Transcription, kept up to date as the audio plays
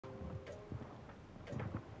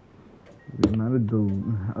The amount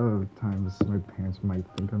of times my parents might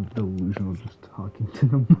think I'm delusional just talking to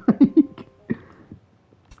the mic.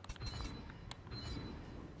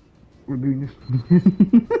 We're doing this.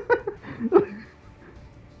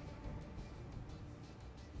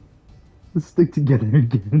 Let's stick together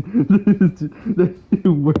again. That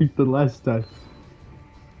worked the last time.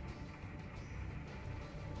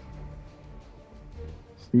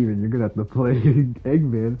 Steven, you're gonna have to play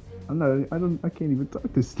Eggman. I can't even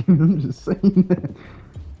talk to Steven. I'm just saying that.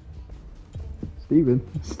 Steven.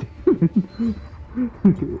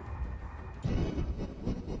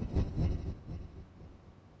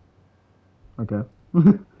 Okay.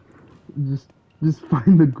 just, just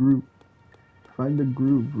find the group. Find the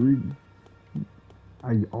group. Read.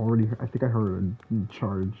 I think I heard a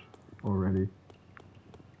charge already.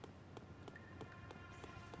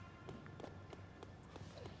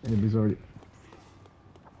 And he's already.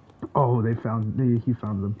 Oh, he found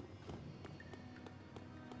them.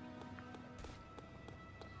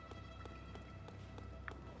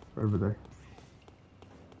 Over there.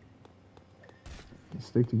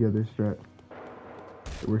 Stick together, strat.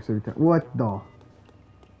 It works every time. What the?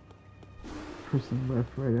 Person left,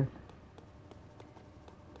 right.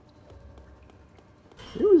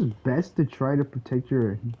 It was best to try to protect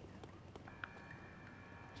your.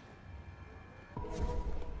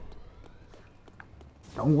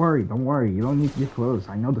 Don't worry. You don't need to get close.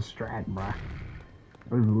 I know the strat, bruh.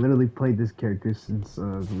 I've literally played this character since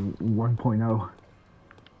 1.0.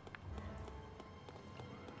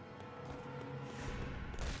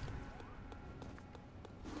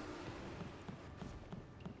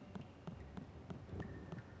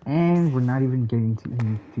 And we're not even getting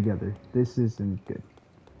together. This isn't good.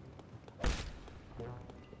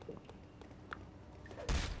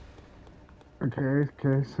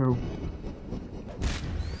 Okay, so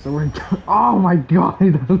we're. Oh my god!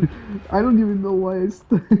 I don't even know why I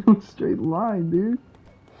stayed in a straight line, dude.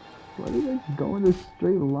 Why did I go in a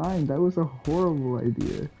straight line? That was a horrible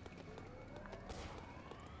idea.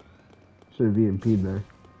 Should have EMP'd there.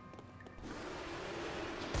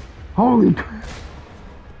 Holy crap!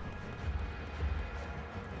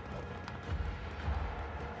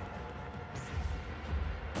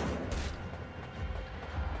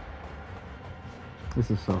 This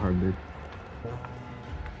is so hard, dude.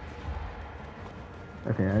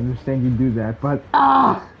 Okay, I understand you do that, but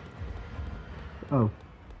ah! Oh.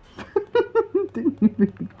 Did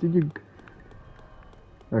you?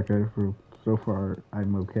 Okay, so far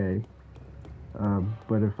I'm okay.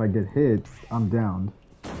 But if I get hit, I'm downed.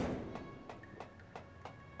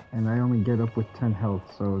 And I only get up with 10 health,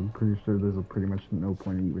 so I'm pretty sure there's pretty much no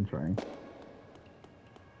point in even trying.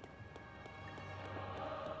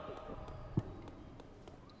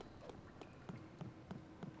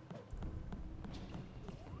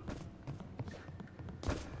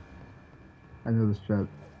 I know this strat.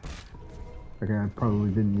 Okay, I probably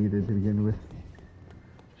didn't need it to begin with.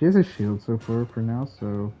 She has a shield so far for now,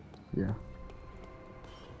 so yeah.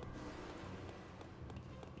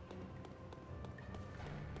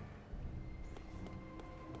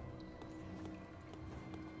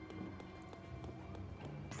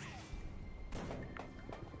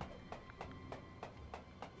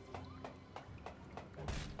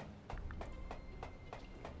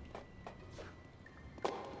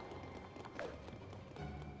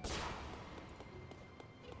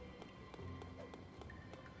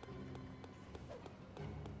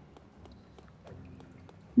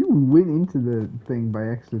 You went into the thing by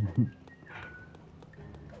accident.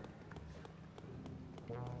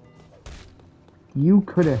 You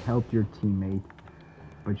could have helped your teammate,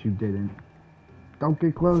 but you didn't. Don't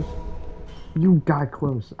get close. You got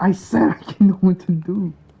close. I said I didn't know what to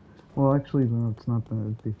do. Well, actually, no, it's not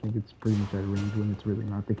that. They think it's pretty much at range when it's really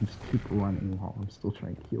not. They can just keep running while I'm still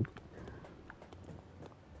trying to heal.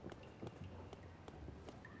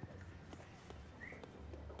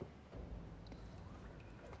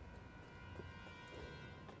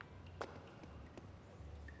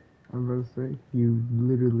 I'm about to say, you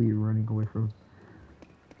literally running away from.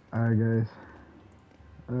 Alright, guys.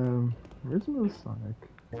 Where's little Sonic?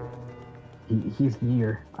 He's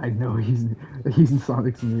near. I know he's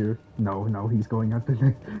Sonic's near. No, he's going at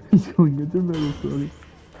the he's going at the middle Sonic.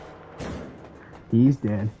 He's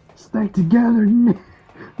dead. Stay together.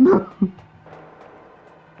 No.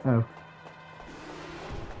 Oh.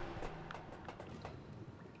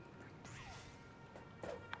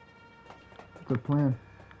 The plan.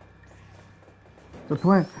 The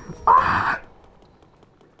plan. Ah!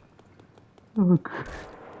 Oh,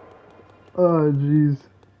 oh, jeez.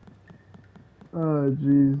 Oh,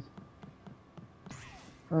 jeez.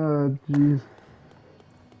 Oh, jeez.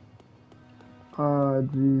 Oh,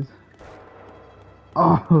 jeez.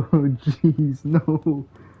 Oh, jeez. No.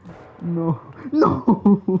 No.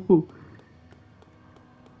 No.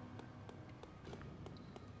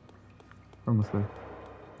 Almost there.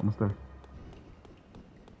 Almost there.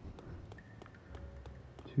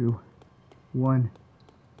 2, 1.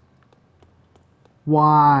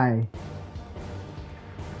 Why?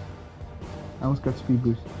 I almost got speed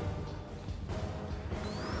boost.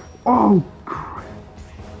 Oh, crap.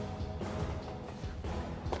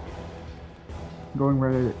 Going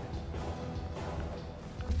right at it.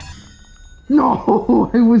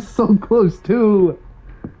 No, I was so close too.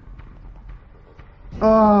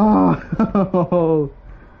 Oh, oh,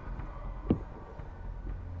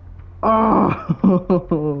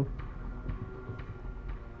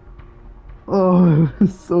 oh, it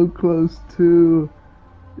was so close too.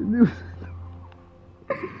 No.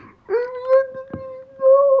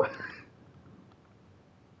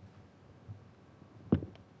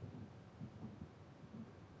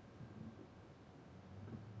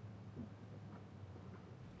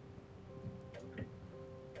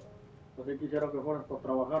 Así quisiera que fueras para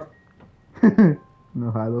trabajar.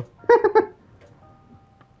 Enojado.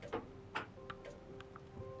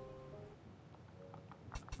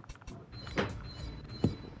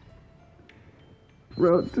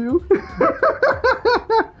 Route 2.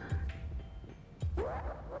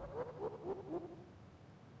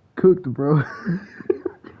 Cooked, bro.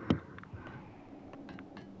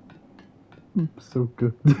 So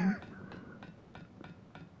cooked.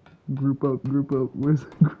 Group up, group up. Where's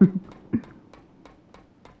the group?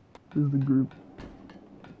 Where's the group?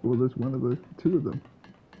 Well, there's one of the two of them.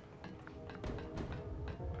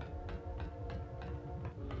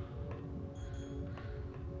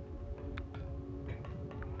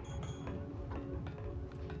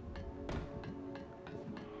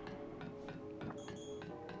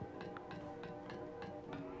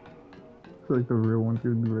 I feel like the real one's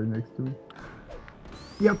gonna be right next to me.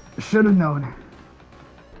 Yep, should have known.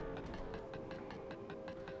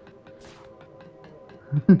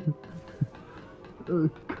 uh,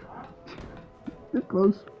 you're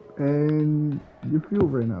close, and your fuel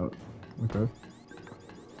ran out. Okay.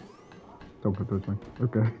 Don't go towards me.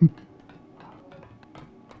 Okay.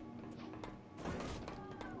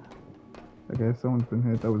 Okay, someone's been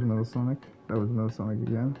hit. That was another Sonic. That was another Sonic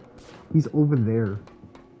again. He's over there.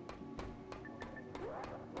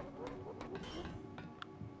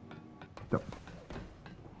 Don't.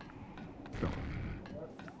 Don't.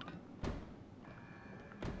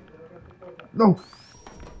 No!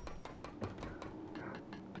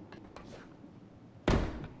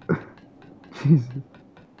 Jesus.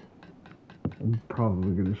 I'm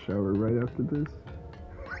probably gonna shower right after this.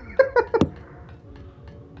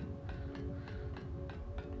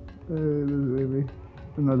 This baby.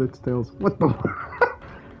 No, that's Tails. What the?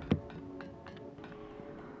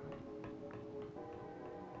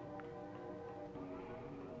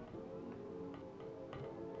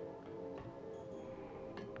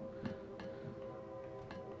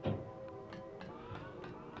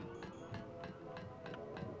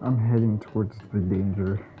 I'm heading towards the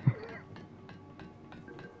danger.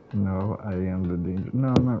 No, I am the danger.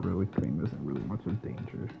 No, not really. Cream isn't really much of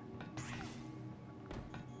danger.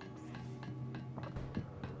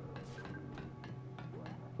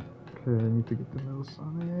 Okay, I need to get the middle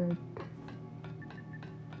Sonic.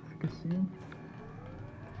 I think I see him.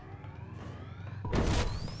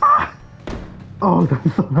 Ah! Oh, I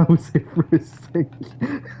thought I was it for a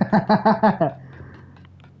second.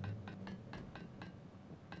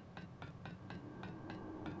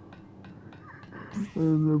 I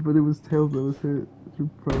don't know, but it was Tails that was hit. You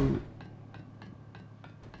probably.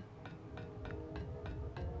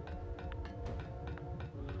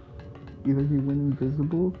 Either he went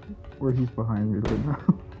invisible, or he's behind me right now.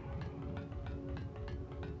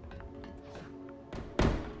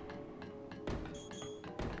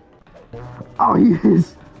 Oh, he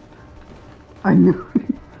is! I knew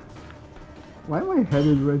it. Why am I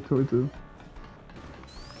headed right towards him?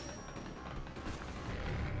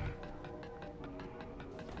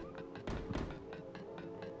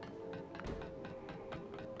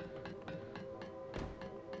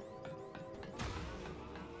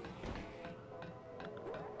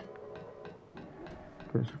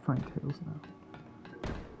 Okay, I should find Tails now.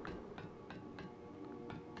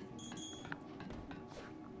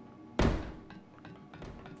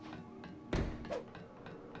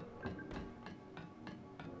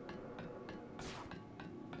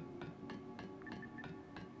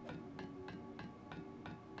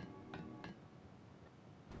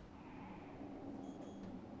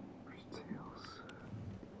 Where's Tails?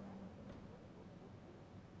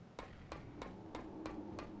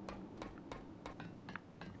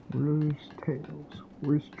 Where's Tails?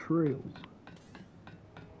 Where's Trails?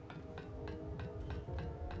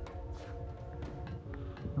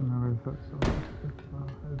 I never thought so.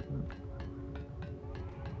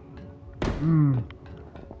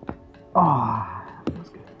 Ah, that was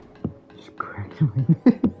good. Just cracked my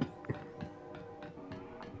neck.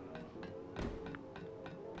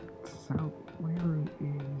 So, where is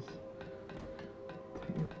Tails?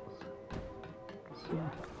 So,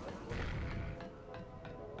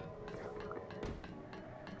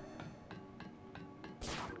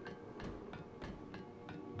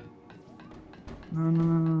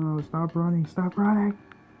 no, stop running, stop running!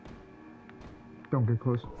 Don't get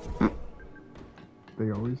close.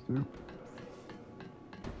 They always do.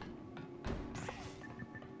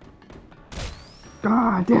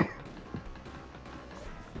 God damn!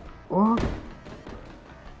 Oh!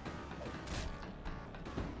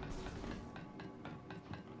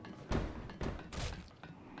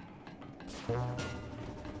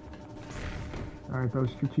 Alright, that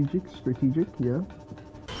was strategic, yeah.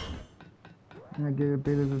 And I get a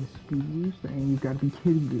bit of a speed boost, and you gotta be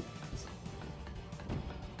kidding me.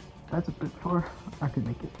 That's a bit far. I can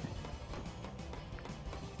make it.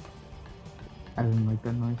 I didn't like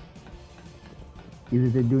that noise. Either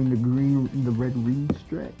they're doing the red ring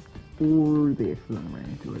strat, or they accidentally ran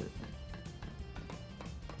into it.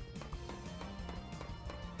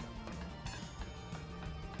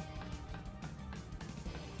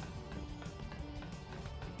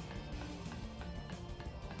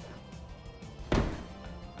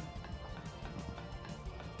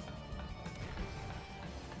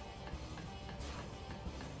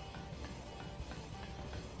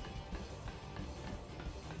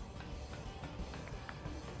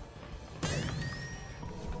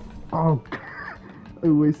 Oh, I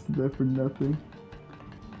wasted that for nothing.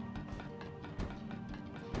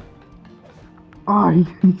 Ah, oh,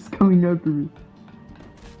 he's coming after me.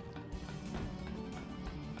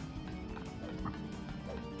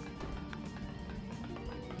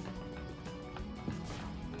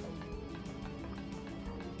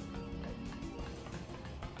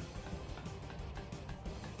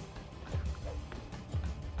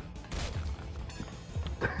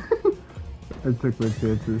 I took my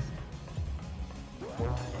chances.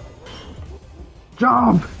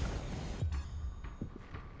 Jump!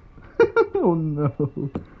 Oh no.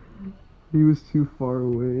 He was too far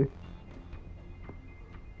away.